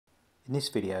In this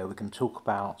video we can talk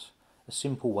about a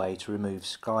simple way to remove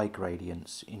sky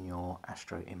gradients in your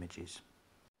astro images.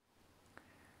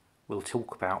 We'll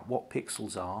talk about what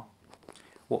pixels are,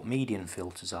 what median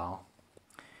filters are.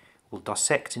 We'll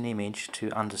dissect an image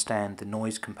to understand the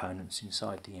noise components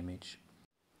inside the image.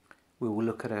 We will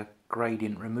look at a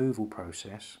gradient removal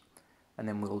process, and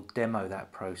then we'll demo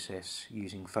that process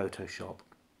using Photoshop.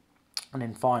 And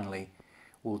then finally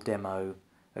we'll demo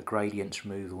a gradient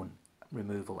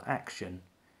removal action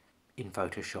in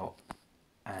Photoshop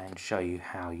and show you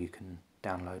how you can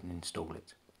download and install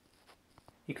it.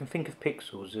 You can think of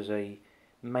pixels as a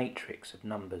matrix of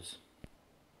numbers,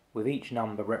 with each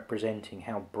number representing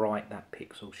how bright that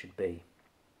pixel should be.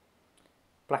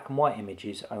 Black and white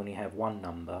images only have one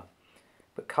number,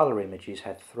 but colour images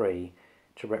have three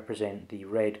to represent the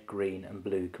red, green and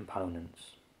blue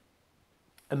components.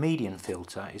 A median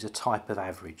filter is a type of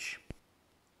average.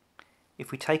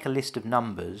 If we take a list of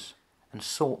numbers and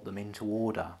sort them into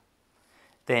order,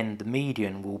 then the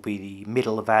median will be the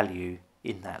middle value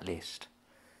in that list.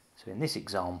 So in this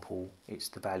example, it's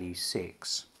the value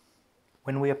 6.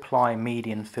 When we apply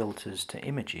median filters to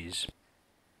images,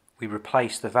 we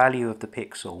replace the value of the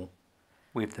pixel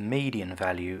with the median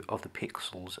value of the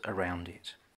pixels around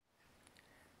it.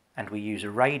 And we use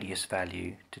a radius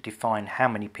value to define how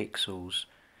many pixels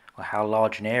or how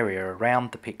large an area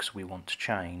around the pixel we want to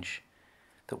change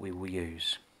that we will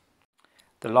use.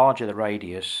 The larger the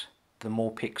radius, the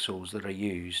more pixels that are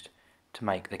used to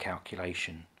make the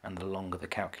calculation, and the longer the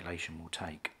calculation will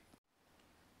take.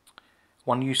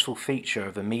 One useful feature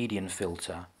of a median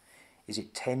filter is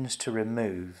it tends to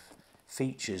remove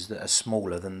features that are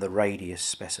smaller than the radius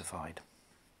specified.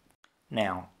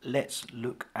 Now let's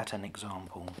look at an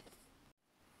example.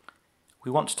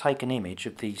 We want to take an image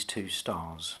of these two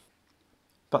stars,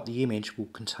 but the image will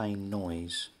contain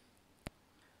noise.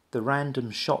 The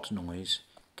random shot noise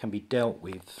can be dealt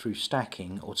with through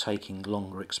stacking or taking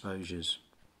longer exposures.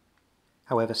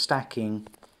 However, stacking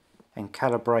and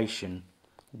calibration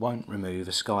won't remove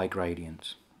a sky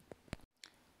gradient.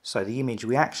 So the image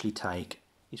we actually take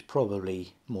is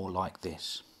probably more like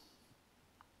this.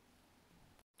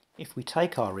 If we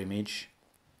take our image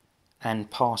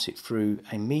and pass it through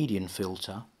a median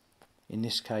filter, in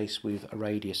this case with a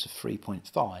radius of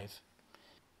 3.5,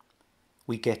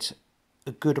 we get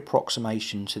a good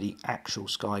approximation to the actual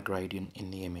sky gradient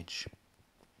in the image.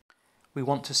 We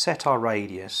want to set our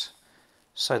radius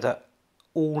so that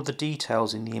all the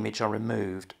details in the image are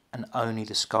removed and only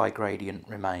the sky gradient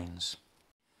remains.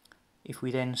 If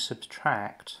we then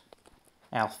subtract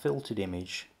our filtered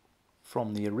image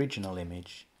from the original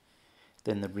image,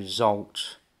 then the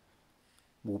result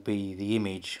will be the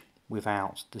image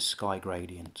without the sky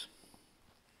gradient.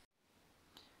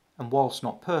 And whilst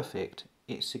not perfect,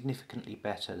 it's significantly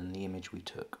better than the image we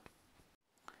took.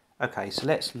 Okay, so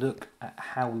let's look at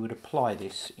how we would apply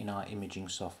this in our imaging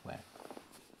software.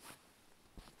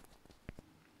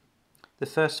 The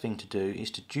first thing to do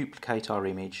is to duplicate our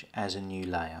image as a new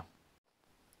layer.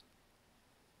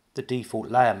 The default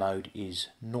layer mode is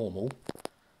normal,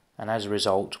 and as a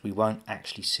result we won't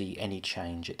actually see any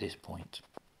change at this point.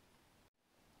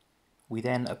 We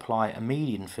then apply a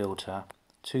median filter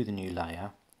to the new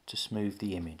layer to smooth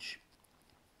the image.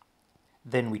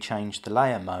 Then we change the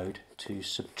layer mode to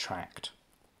subtract.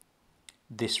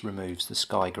 This removes the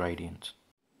sky gradient.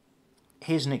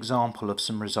 Here's an example of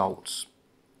some results.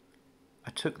 I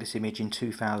took this image in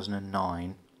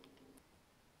 2009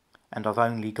 and I've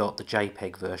only got the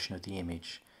JPEG version of the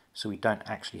image, so we don't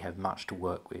actually have much to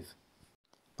work with.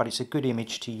 But it's a good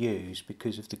image to use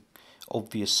because of the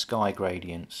obvious sky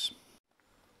gradients.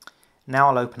 Now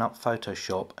I'll open up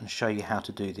Photoshop and show you how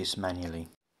to do this manually.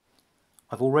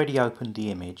 I've already opened the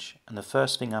image, and the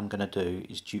first thing I'm going to do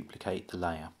is duplicate the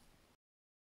layer.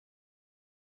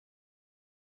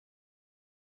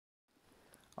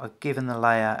 I've given the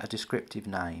layer a descriptive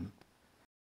name.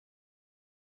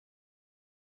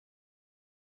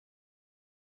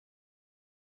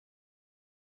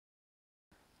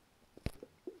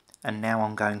 And now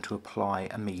I'm going to apply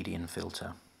a median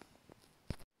filter.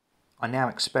 I now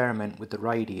experiment with the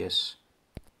radius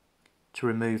to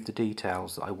remove the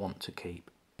details that I want to keep.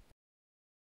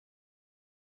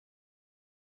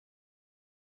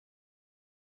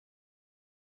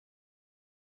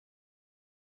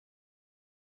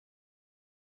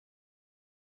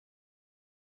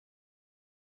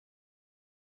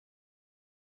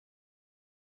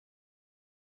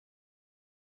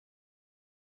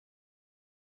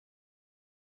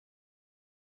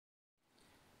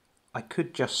 I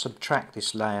could just subtract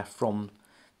this layer from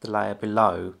the layer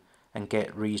below and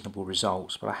get reasonable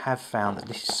results, but I have found that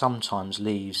this sometimes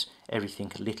leaves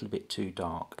everything a little bit too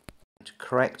dark. To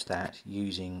correct that,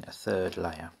 using a third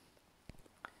layer.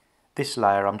 This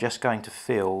layer I'm just going to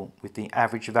fill with the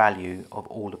average value of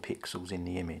all the pixels in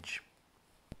the image.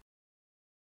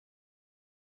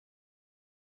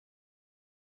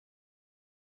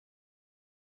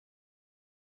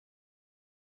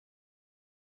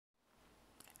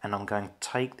 And I'm going to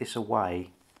take this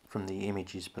away from the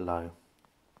images below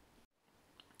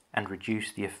and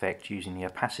reduce the effect using the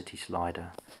opacity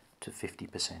slider to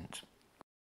 50%.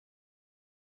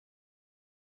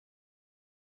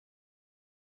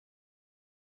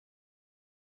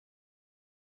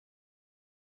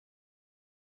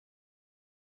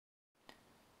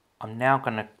 I'm now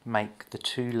going to make the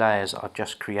two layers I've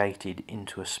just created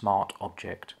into a smart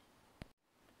object.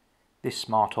 This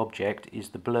smart object is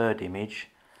the blurred image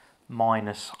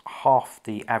minus half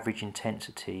the average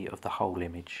intensity of the whole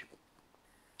image.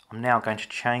 I'm now going to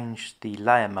change the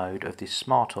layer mode of this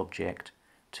smart object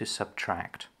to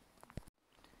subtract.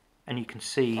 And you can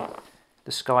see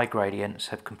the sky gradients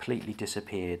have completely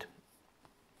disappeared.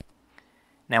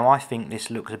 Now I think this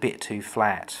looks a bit too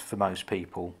flat for most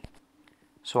people,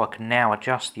 so I can now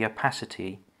adjust the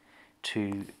opacity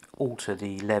to alter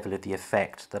the level of the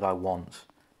effect that I want.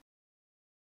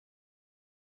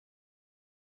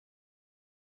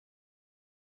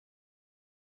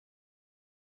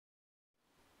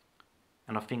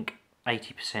 And I think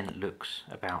 80% looks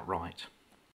about right.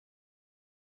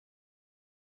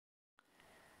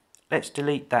 Let's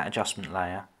delete that adjustment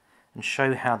layer and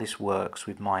show how this works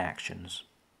with my actions.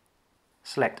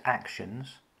 Select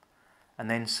Actions and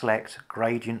then select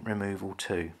Gradient Removal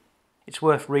 2. It's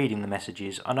worth reading the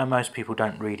messages. I know most people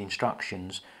don't read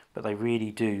instructions, but they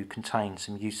really do contain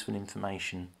some useful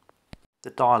information. The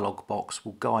dialog box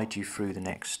will guide you through the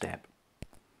next step.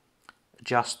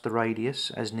 Adjust the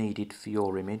radius as needed for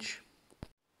your image,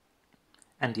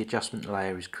 and the adjustment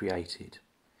layer is created.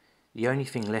 The only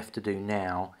thing left to do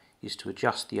now is to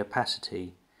adjust the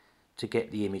opacity to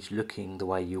get the image looking the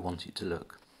way you want it to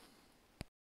look.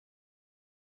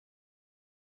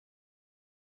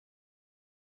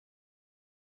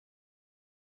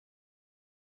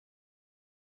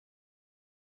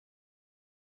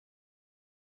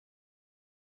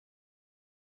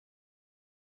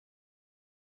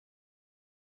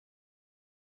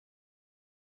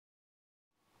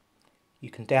 You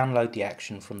can download the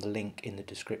action from the link in the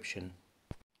description.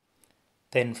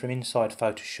 Then from inside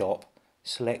Photoshop,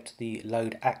 select the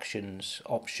Load Actions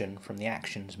option from the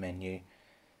Actions menu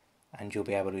and you'll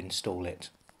be able to install it.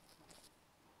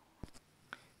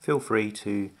 Feel free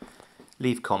to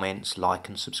leave comments, like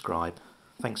and subscribe.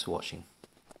 Thanks for watching.